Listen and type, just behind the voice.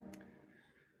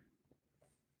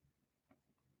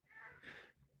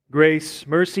Grace,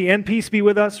 mercy, and peace be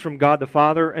with us from God the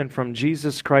Father and from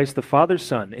Jesus Christ the Father's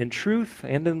Son, in truth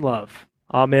and in love.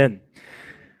 Amen.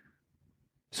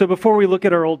 So before we look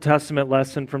at our Old Testament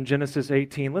lesson from Genesis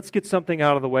 18, let's get something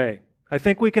out of the way. I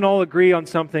think we can all agree on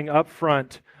something up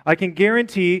front. I can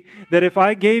guarantee that if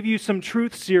I gave you some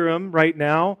truth serum right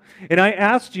now, and I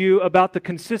asked you about the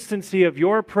consistency of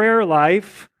your prayer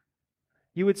life,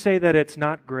 you would say that it's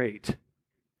not great.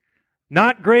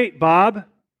 Not great, Bob.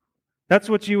 That's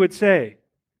what you would say.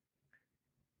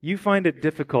 You find it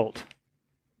difficult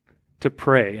to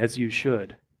pray as you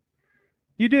should.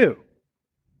 You do.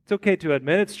 It's okay to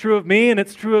admit it's true of me and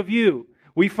it's true of you.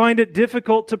 We find it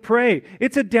difficult to pray.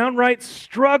 It's a downright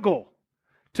struggle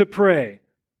to pray.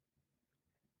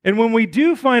 And when we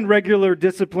do find regular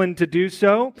discipline to do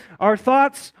so, our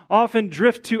thoughts often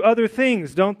drift to other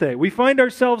things, don't they? We find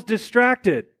ourselves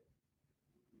distracted.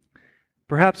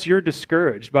 Perhaps you're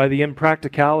discouraged by the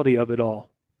impracticality of it all.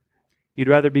 You'd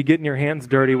rather be getting your hands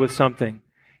dirty with something.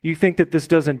 You think that this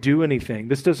doesn't do anything.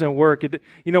 This doesn't work.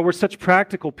 We're such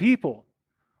practical people.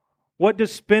 What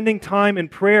does spending time in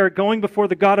prayer, going before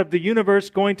the God of the universe,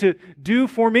 going to do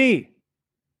for me?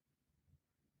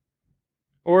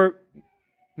 Or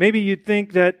maybe you'd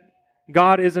think that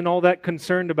God isn't all that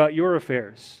concerned about your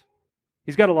affairs.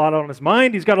 He's got a lot on his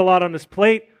mind. He's got a lot on his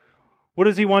plate. What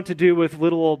does he want to do with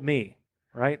little old me?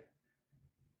 Right?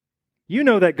 You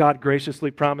know that God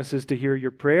graciously promises to hear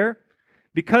your prayer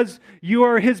because you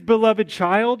are his beloved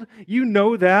child. You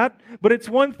know that, but it's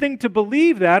one thing to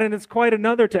believe that, and it's quite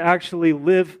another to actually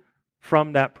live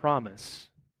from that promise,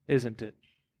 isn't it?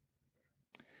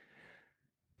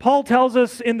 Paul tells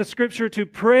us in the scripture to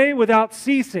pray without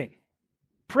ceasing.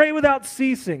 Pray without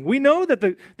ceasing. We know that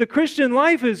the Christian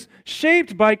life is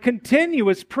shaped by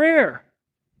continuous prayer.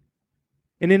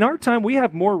 And in our time, we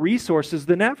have more resources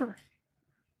than ever.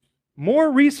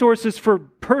 More resources for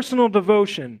personal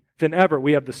devotion than ever.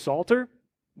 We have the Psalter,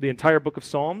 the entire book of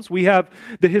Psalms. We have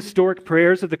the historic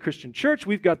prayers of the Christian church.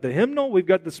 We've got the hymnal. We've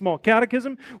got the small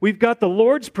catechism. We've got the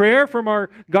Lord's Prayer from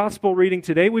our gospel reading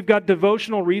today. We've got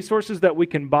devotional resources that we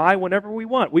can buy whenever we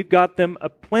want. We've got them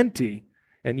aplenty,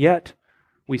 and yet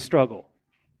we struggle.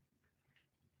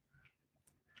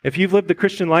 If you've lived the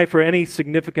Christian life for any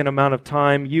significant amount of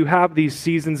time, you have these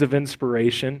seasons of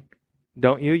inspiration,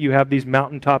 don't you? You have these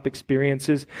mountaintop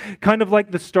experiences, kind of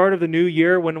like the start of the new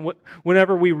year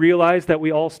whenever we realize that we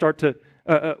all start to,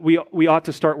 we ought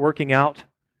to start working out.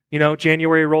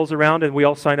 January rolls around and we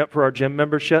all sign up for our gym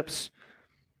memberships.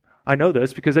 I know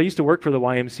this because I used to work for the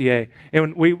YMCA,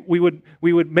 and we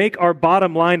would make our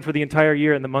bottom line for the entire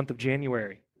year in the month of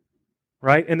January,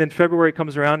 right? And then February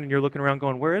comes around and you're looking around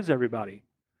going, where is everybody?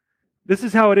 This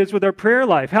is how it is with our prayer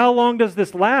life. How long does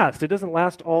this last? It doesn't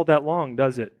last all that long,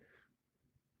 does it?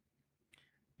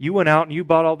 You went out and you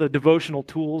bought all the devotional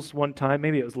tools one time.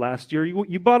 Maybe it was last year.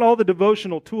 You bought all the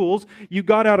devotional tools. You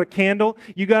got out a candle.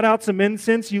 You got out some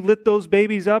incense. You lit those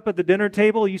babies up at the dinner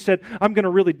table. You said, I'm going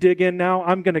to really dig in now.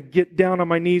 I'm going to get down on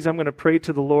my knees. I'm going to pray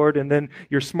to the Lord. And then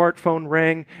your smartphone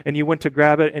rang and you went to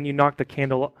grab it and you knocked the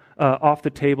candle off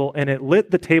the table and it lit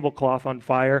the tablecloth on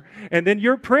fire. And then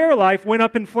your prayer life went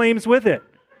up in flames with it.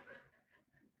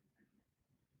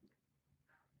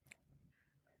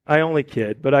 I only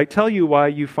kid, but I tell you why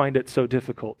you find it so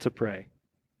difficult to pray.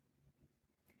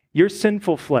 Your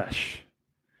sinful flesh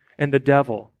and the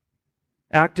devil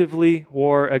actively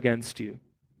war against you.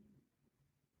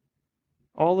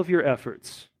 All of your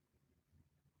efforts,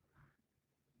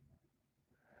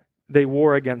 they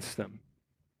war against them.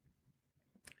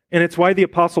 And it's why the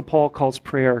Apostle Paul calls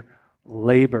prayer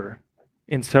labor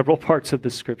in several parts of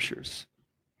the Scriptures.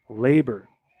 Labor.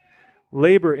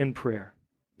 Labor in prayer.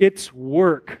 It's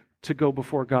work to go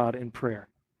before God in prayer.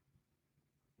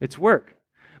 It's work.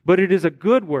 But it is a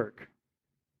good work.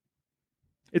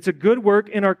 It's a good work,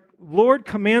 and our Lord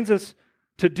commands us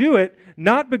to do it,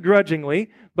 not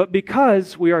begrudgingly, but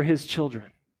because we are His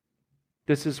children.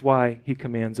 This is why He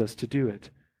commands us to do it.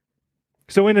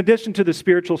 So in addition to the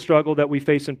spiritual struggle that we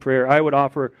face in prayer, I would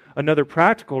offer another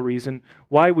practical reason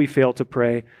why we fail to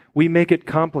pray. We make it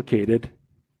complicated,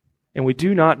 and we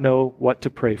do not know what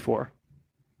to pray for.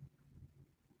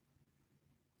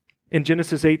 In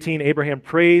Genesis 18, Abraham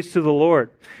prays to the Lord.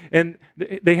 And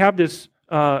they have this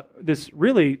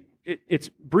really, it's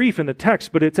brief in the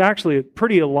text, but it's actually a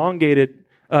pretty elongated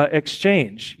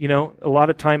exchange. A lot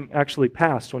of time actually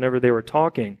passed whenever they were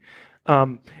talking.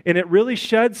 And it really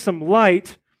sheds some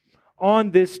light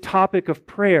on this topic of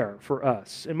prayer for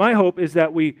us. And my hope is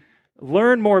that we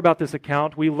learn more about this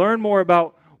account. We learn more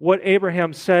about what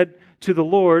Abraham said to the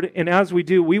Lord. And as we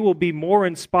do, we will be more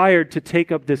inspired to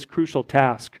take up this crucial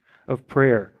task of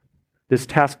prayer this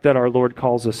task that our Lord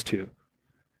calls us to.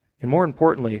 And more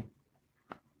importantly,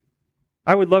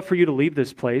 I would love for you to leave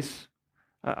this place.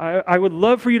 I would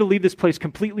love for you to leave this place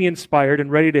completely inspired and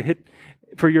ready to hit,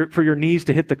 for your knees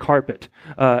to hit the carpet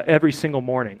every single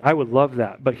morning. I would love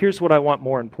that. But here's what I want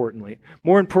more importantly.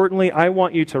 More importantly, I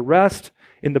want you to rest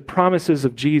in the promises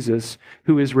of Jesus,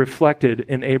 who is reflected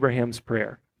in Abraham's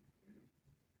prayer.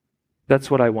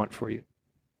 That's what I want for you.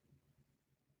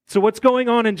 So what's going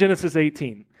on in Genesis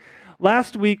 18?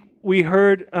 Last week, we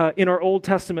heard in our Old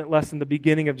Testament lesson, the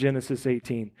beginning of Genesis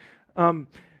 18,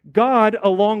 God,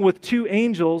 along with two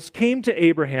angels, came to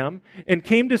Abraham and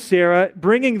came to Sarah,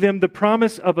 bringing them the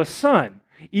promise of a son,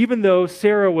 even though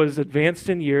Sarah was advanced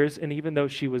in years and even though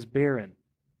she was barren.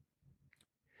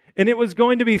 And it was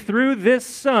going to be through this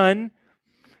son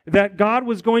that God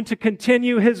was going to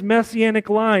continue his messianic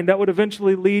line that would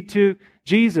eventually lead to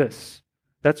Jesus.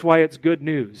 That's why it's good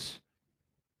news.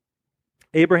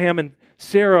 Abraham and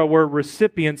Sarah were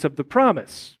recipients of the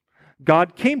promise.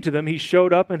 God came to them, he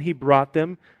showed up, and he brought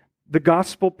them the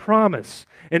gospel promise.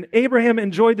 And Abraham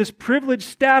enjoyed this privileged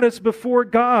status before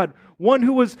God, one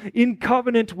who was in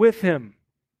covenant with him.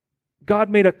 God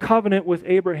made a covenant with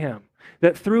Abraham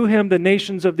that through him the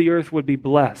nations of the earth would be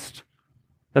blessed.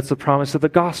 That's the promise of the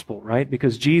gospel, right?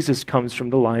 Because Jesus comes from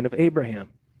the line of Abraham.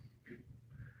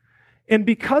 And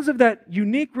because of that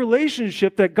unique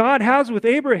relationship that God has with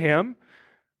Abraham,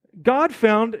 God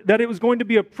found that it was going to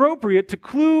be appropriate to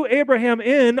clue Abraham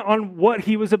in on what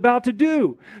he was about to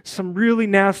do. Some really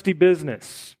nasty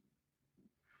business.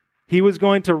 He was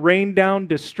going to rain down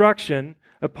destruction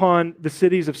upon the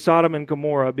cities of Sodom and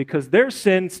Gomorrah because their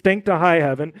sin stank to high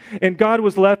heaven, and God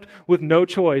was left with no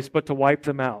choice but to wipe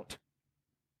them out.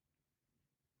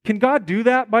 Can God do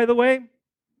that, by the way?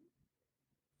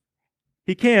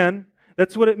 He can.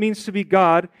 That's what it means to be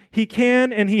God. He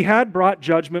can, and he had brought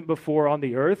judgment before on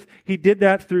the earth. He did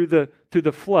that through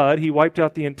the flood. He wiped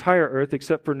out the entire earth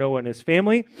except for Noah and his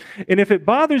family. And if it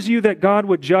bothers you that God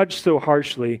would judge so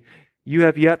harshly, you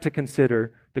have yet to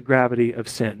consider the gravity of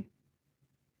sin.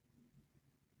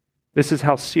 This is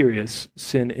how serious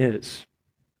sin is.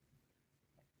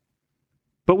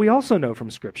 But we also know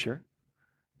from Scripture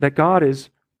that God is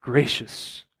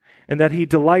gracious and that he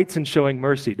delights in showing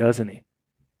mercy, doesn't he?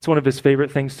 It's one of his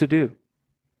favorite things to do.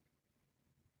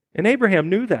 And Abraham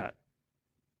knew that.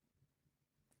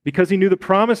 Because he knew the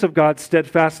promise of God's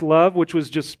steadfast love, which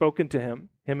was just spoken to him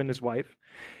and his wife.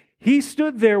 He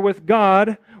stood there with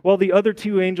God while the other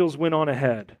two angels went on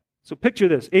ahead. So picture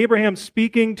this. Abraham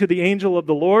speaking to the angel of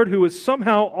the Lord, who is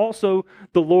somehow also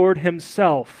the Lord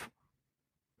himself.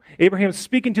 Abraham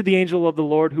speaking to the angel of the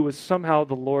Lord, who is somehow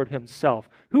the Lord himself.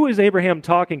 Who is Abraham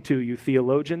talking to, you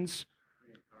theologians?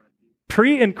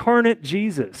 Pre-incarnate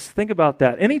Jesus. Think about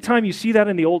that. Anytime you see that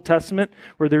in the Old Testament,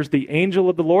 where there's the angel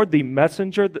of the Lord, the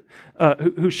messenger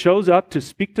who shows up to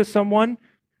speak to someone,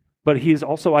 but he is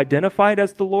also identified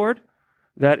as the Lord,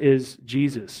 that is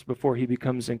Jesus before he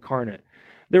becomes incarnate.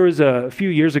 There was a few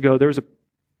years ago, there was a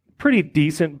pretty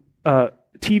decent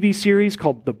TV series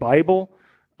called The Bible.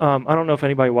 I don't know if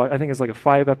anybody watched. I think it's like a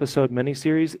 5-episode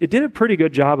miniseries. It did a pretty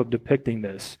good job of depicting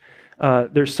this.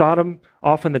 There's Sodom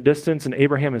off in the distance, and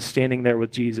Abraham is standing there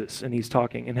with Jesus, and he's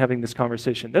talking and having this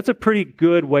conversation. That's a pretty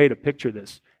good way to picture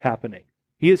this happening.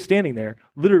 He is standing there,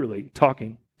 literally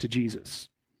talking to Jesus.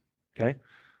 Okay?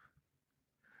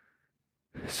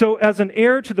 So as an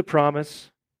heir to the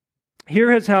promise,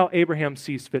 here is how Abraham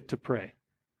sees fit to pray.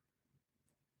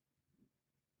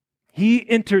 He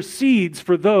intercedes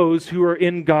for those who are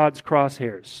in God's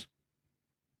crosshairs.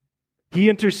 He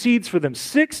intercedes for them.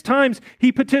 6 times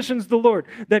he petitions the Lord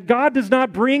that God does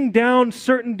not bring down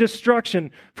certain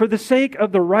destruction for the sake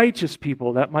of the righteous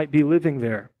people that might be living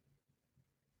there.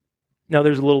 Now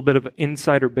there's a little bit of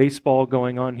insider baseball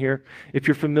going on here. If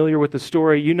you're familiar with the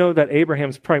story, you know that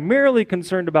Abraham's primarily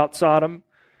concerned about Sodom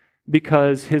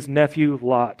because his nephew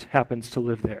Lot happens to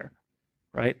live there,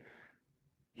 right?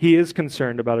 He is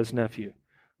concerned about his nephew.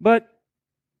 But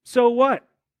so what?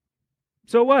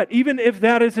 So what? Even if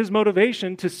that is his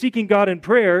motivation to seeking God in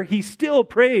prayer, he still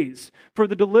prays for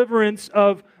the deliverance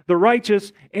of the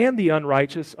righteous and the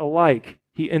unrighteous alike.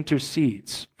 He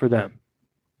intercedes for them.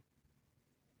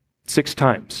 6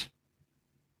 times.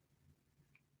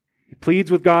 He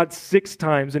pleads with God 6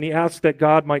 times, and he asks that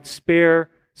God might spare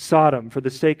Sodom for the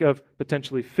sake of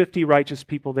potentially 50 righteous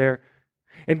people there.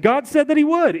 And God said that he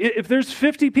would. If there's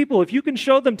 50 people, if you can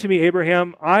show them to me,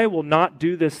 Abraham, I will not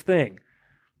do this thing.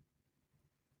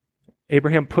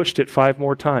 Abraham pushed it 5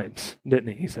 more times,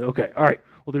 didn't he? He said, okay, all right,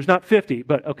 well, there's not 50,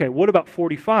 but okay, what about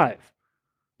 45?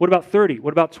 What about 30?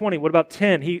 What about 20? What about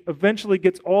 10? He eventually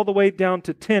gets all the way down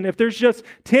to 10. If there's just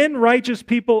 10 righteous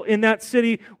people in that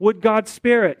city, would God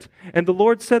spare it? And the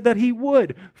Lord said that he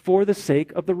would for the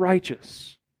sake of the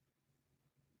righteous.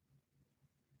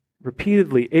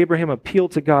 Repeatedly, Abraham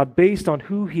appealed to God based on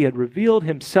who he had revealed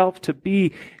himself to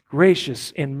be,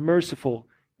 gracious and merciful.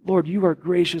 Lord, you are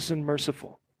gracious and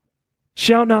merciful.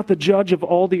 Shall not the judge of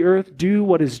all the earth do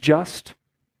what is just?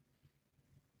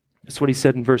 That's what he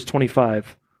said in verse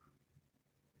 25.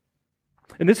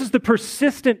 And this is the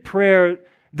persistent prayer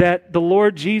that the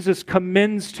Lord Jesus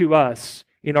commends to us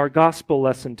in our gospel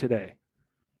lesson today.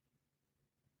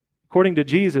 According to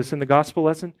Jesus in the gospel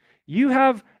lesson, you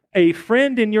have a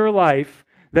friend in your life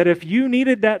that if you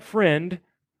needed that friend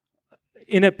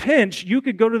in a pinch, you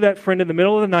could go to that friend in the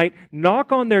middle of the night,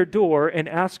 knock on their door, and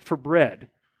ask for bread.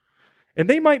 And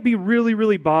they might be really,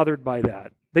 really bothered by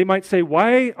that. They might say,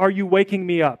 "Why are you waking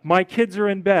me up? My kids are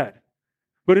in bed."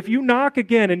 But if you knock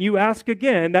again and you ask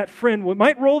again, that friend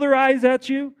might roll their eyes at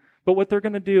you, but what they're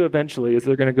going to do eventually is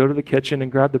they're going to go to the kitchen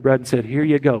and grab the bread and say, "Here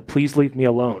you go, please leave me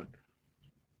alone."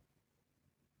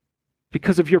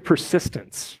 Because of your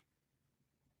persistence.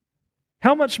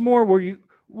 How much more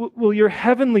will your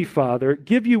heavenly Father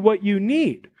give you what you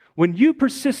need when you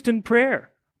persist in prayer?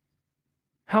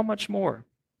 How much more?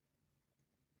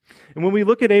 And when we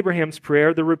look at Abraham's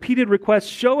prayer, the repeated requests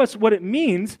show us what it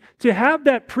means to have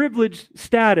that privileged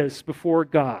status before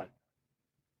God.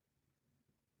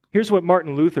 Here's what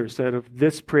Martin Luther said of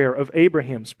this prayer, of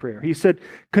Abraham's prayer. He said,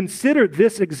 "Consider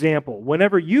this example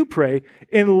whenever you pray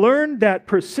and learn that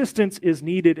persistence is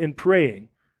needed in praying.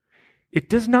 It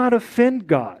does not offend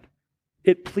God.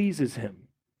 It pleases Him."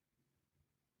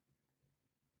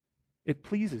 It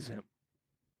pleases Him.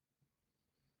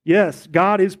 Yes,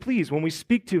 God is pleased when we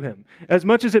speak to Him, as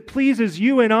much as it pleases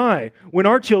you and I when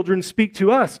our children speak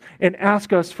to us and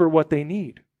ask us for what they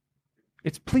need.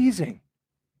 It's pleasing.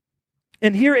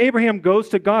 And here Abraham goes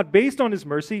to God based on his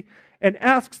mercy and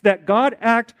asks that God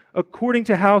act according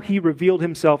to how He revealed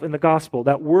Himself in the gospel,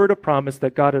 that word of promise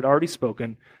that God had already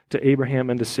spoken to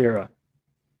Abraham and to Sarah.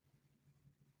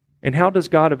 And how does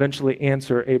God eventually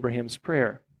answer Abraham's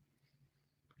prayer?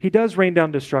 He does rain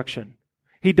down destruction.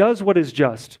 He does what is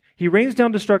just. He rains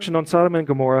down destruction on Sodom and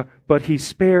Gomorrah, but He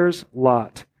spares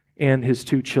Lot and his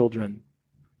 2 children.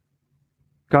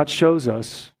 God shows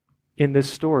us in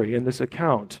this story, in this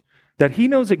account, that He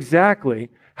knows exactly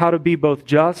how to be both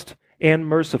just and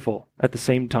merciful at the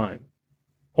same time.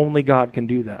 Only God can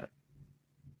do that.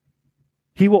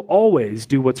 He will always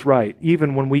do what's right,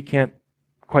 even when we can't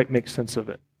quite make sense of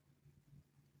it.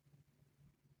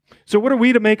 So what are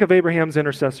we to make of Abraham's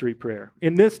intercessory prayer?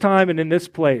 In this time and in this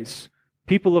place,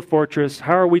 people of Fortress,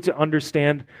 how are we to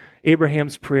understand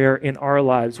Abraham's prayer in our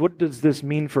lives? What does this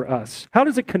mean for us? How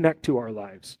does it connect to our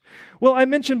lives? Well, I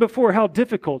mentioned before how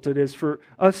difficult it is for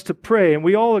us to pray, and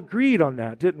we all agreed on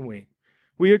that, didn't we?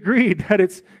 We agreed that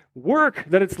it's work,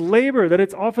 that it's labor, that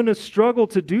it's often a struggle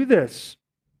to do this.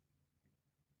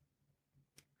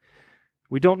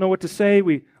 We don't know what to say.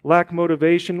 We lack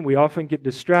motivation. We often get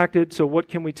distracted. So what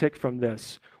can we take from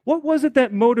this? What was it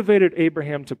that motivated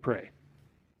Abraham to pray?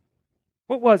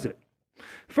 What was it?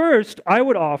 First, I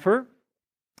would offer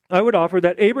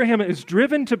that Abraham is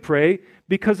driven to pray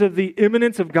because of the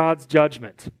imminence of God's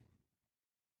judgment.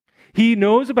 He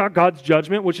knows about God's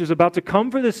judgment, which is about to come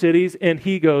for the cities, and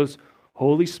he goes,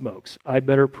 "Holy smokes, I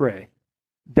better pray."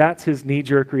 That's his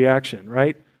knee-jerk reaction,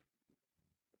 right?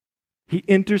 He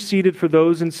interceded for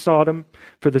those in Sodom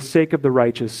for the sake of the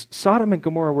righteous. Sodom and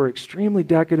Gomorrah were extremely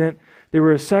decadent. They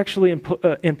were a sexually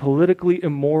and politically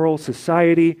immoral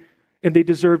society, and they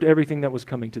deserved everything that was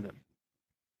coming to them.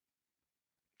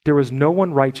 There was no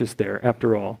one righteous there,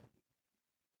 after all,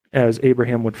 as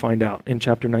Abraham would find out in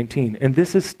chapter 19. And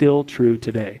this is still true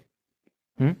today.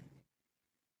 I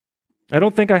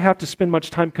don't think I have to spend much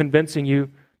time convincing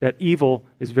you that evil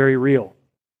is very real.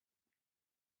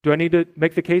 Do I need to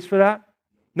make the case for that?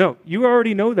 No, you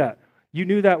already know that. You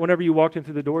knew that whenever you walked in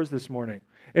through the doors this morning.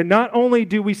 And not only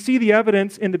do we see the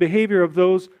evidence in the behavior of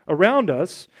those around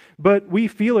us, but we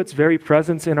feel its very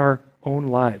presence in our own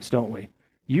lives, don't we?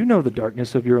 You know the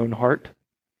darkness of your own heart.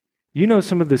 You know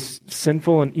some of the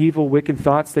sinful and evil, wicked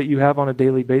thoughts that you have on a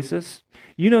daily basis.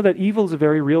 You know that evil is a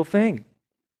very real thing.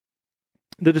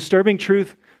 The disturbing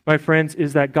truth, my friends,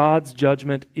 is that God's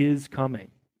judgment is coming.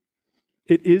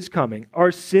 It is coming.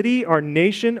 Our city, our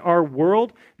nation, our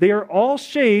world, they are all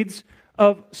shades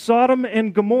of Sodom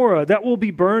and Gomorrah that will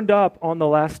be burned up on the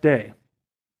last day.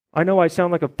 I know I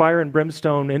sound like a fire and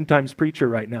brimstone end times preacher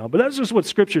right now, but that's just what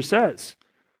Scripture says.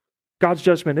 God's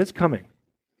judgment is coming.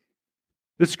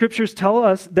 The Scriptures tell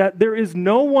us that there is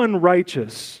no one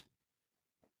righteous.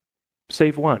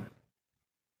 save one.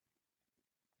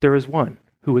 There is one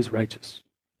who is righteous.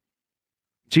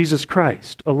 Jesus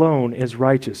Christ alone is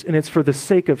righteous, and it's for the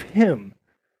sake of him,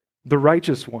 the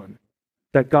righteous one,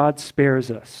 that God spares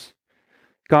us.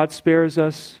 God spares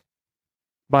us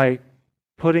by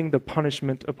putting the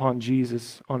punishment upon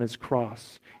Jesus on his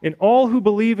cross. And all who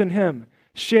believe in him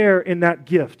share in that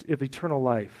gift of eternal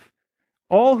life.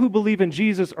 All who believe in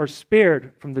Jesus are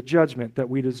spared from the judgment that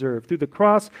we deserve. Through the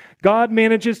cross, God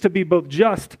manages to be both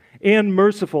just and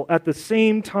merciful at the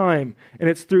same time. And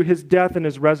it's through his death and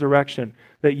his resurrection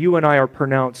that you and I are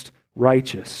pronounced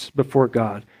righteous before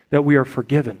God, that we are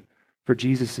forgiven for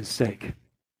Jesus' sake.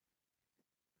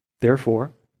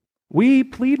 Therefore, we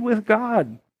plead with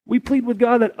God. We plead with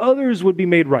God that others would be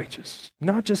made righteous,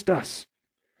 not just us,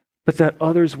 but that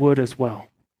others would as well.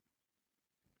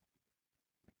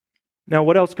 Now,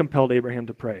 what else compelled Abraham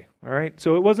to pray? All right,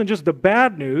 so it wasn't just the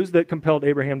bad news that compelled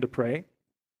Abraham to pray,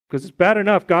 because it's bad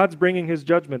enough God's bringing his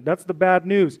judgment. That's the bad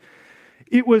news.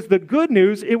 It was the good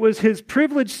news. It was his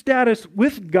privileged status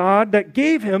with God that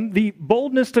gave him the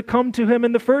boldness to come to him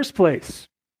in the first place.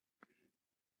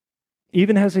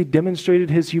 Even as he demonstrated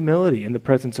his humility in the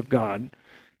presence of God.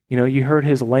 You know, you heard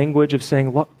his language of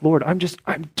saying, Lord, I'm just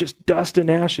dust and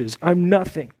ashes. I'm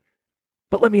nothing.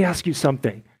 But let me ask you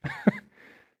something.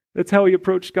 That's how he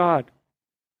approached God.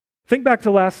 Think back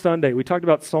to last Sunday. We talked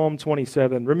about Psalm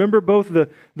 27. Remember both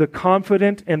the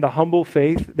confident and the humble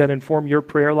faith that inform your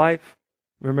prayer life?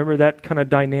 Remember that kind of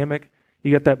dynamic?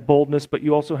 You got that boldness, but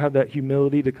you also have that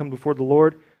humility to come before the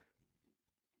Lord.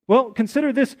 Well,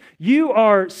 consider this. You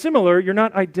are similar. You're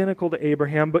not identical to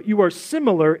Abraham, but you are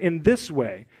similar in this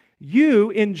way. You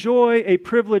enjoy a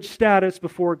privileged status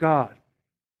before God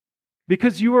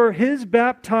because you are his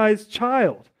baptized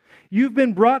child. You've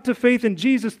been brought to faith in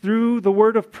Jesus through the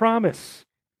word of promise.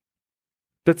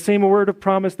 That same word of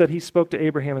promise that he spoke to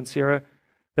Abraham and Sarah,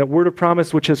 that word of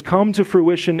promise which has come to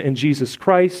fruition in Jesus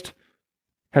Christ,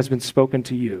 has been spoken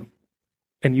to you.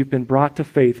 And you've been brought to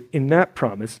faith in that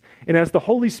promise. And as the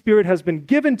Holy Spirit has been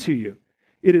given to you,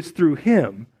 it is through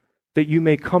him that you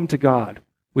may come to God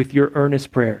with your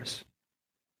earnest prayers.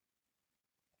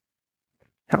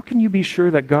 How can you be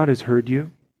sure that God has heard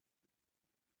you?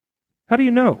 How do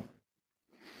you know?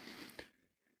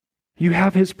 You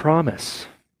have his promise,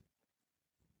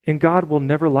 and God will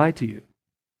never lie to you.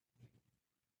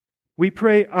 We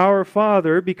pray, Our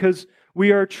Father, because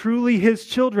we are truly his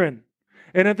children.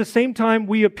 And at the same time,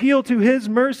 we appeal to his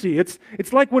mercy. It's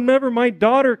like whenever my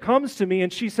daughter comes to me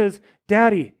and she says,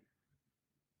 Daddy,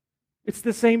 it's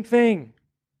the same thing.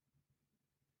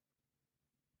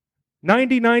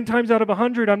 99 times out of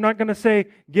 100, I'm not going to say,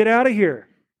 get out of here.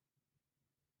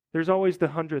 There's always the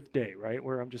 100th day, right,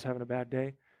 where I'm just having a bad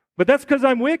day. But that's because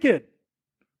I'm wicked.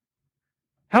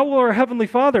 How will our Heavenly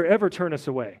Father ever turn us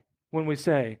away when we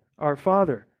say, Our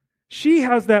Father? She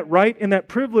has that right and that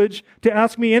privilege to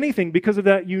ask me anything because of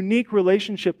that unique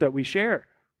relationship that we share.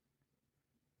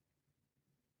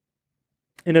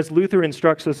 And as Luther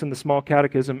instructs us in the Small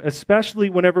Catechism, especially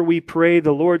whenever we pray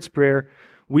the Lord's Prayer,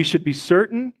 we should be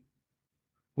certain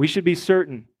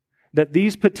that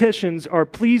these petitions are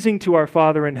pleasing to our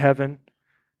Father in heaven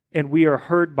and we are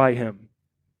heard by him.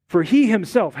 For he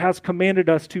himself has commanded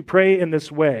us to pray in this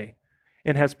way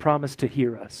and has promised to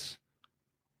hear us.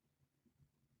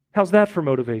 How's that for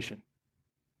motivation?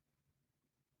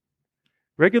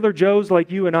 Regular Joes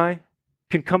like you and I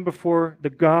can come before the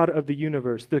God of the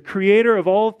universe, the creator of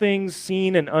all things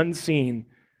seen and unseen.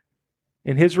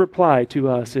 And his reply to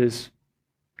us is,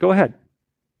 go ahead,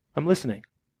 I'm listening.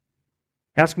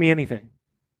 Ask me anything.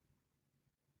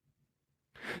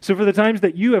 So for the times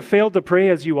that you have failed to pray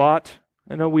as you ought,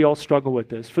 I know we all struggle with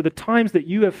this. For the times that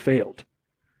you have failed,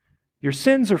 your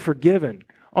sins are forgiven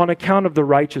on account of the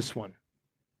righteous one,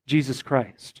 Jesus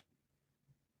Christ.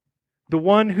 The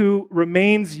one who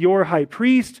remains your high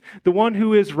priest, the one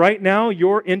who is right now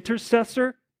your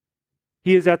intercessor.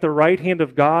 He is at the right hand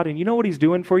of God, and you know what he's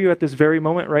doing for you at this very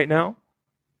moment right now?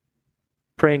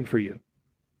 Praying for you.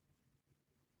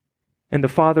 And the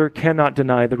Father cannot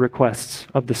deny the requests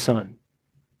of the Son.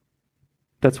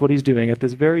 That's what he's doing at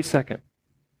this very second.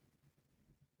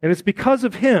 And it's because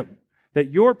of him that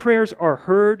your prayers are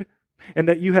heard and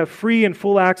that you have free and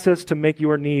full access to make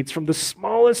your needs, from the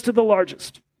smallest to the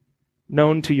largest,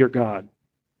 known to your God.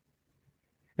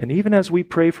 And even as we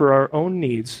pray for our own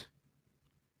needs,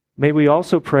 may we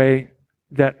also pray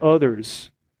that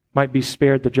others might be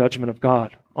spared the judgment of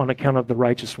God on account of the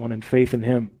righteous one and faith in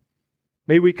him.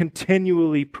 May we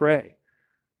continually pray.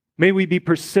 May we be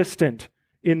persistent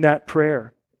in that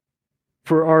prayer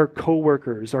for our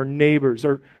coworkers, our neighbors,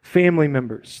 our family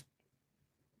members,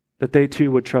 that they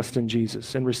too would trust in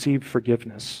Jesus and receive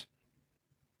forgiveness.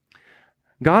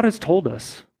 God has told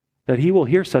us that he will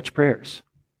hear such prayers.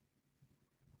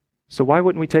 So why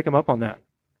wouldn't we take him up on that?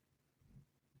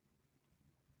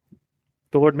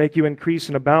 The Lord make you increase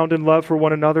and abound in love for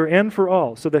one another and for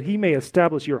all, so that he may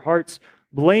establish your hearts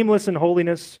blameless in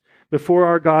holiness before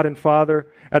our God and Father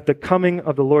at the coming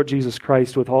of the Lord Jesus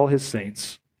Christ with all his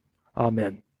saints.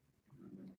 Amen.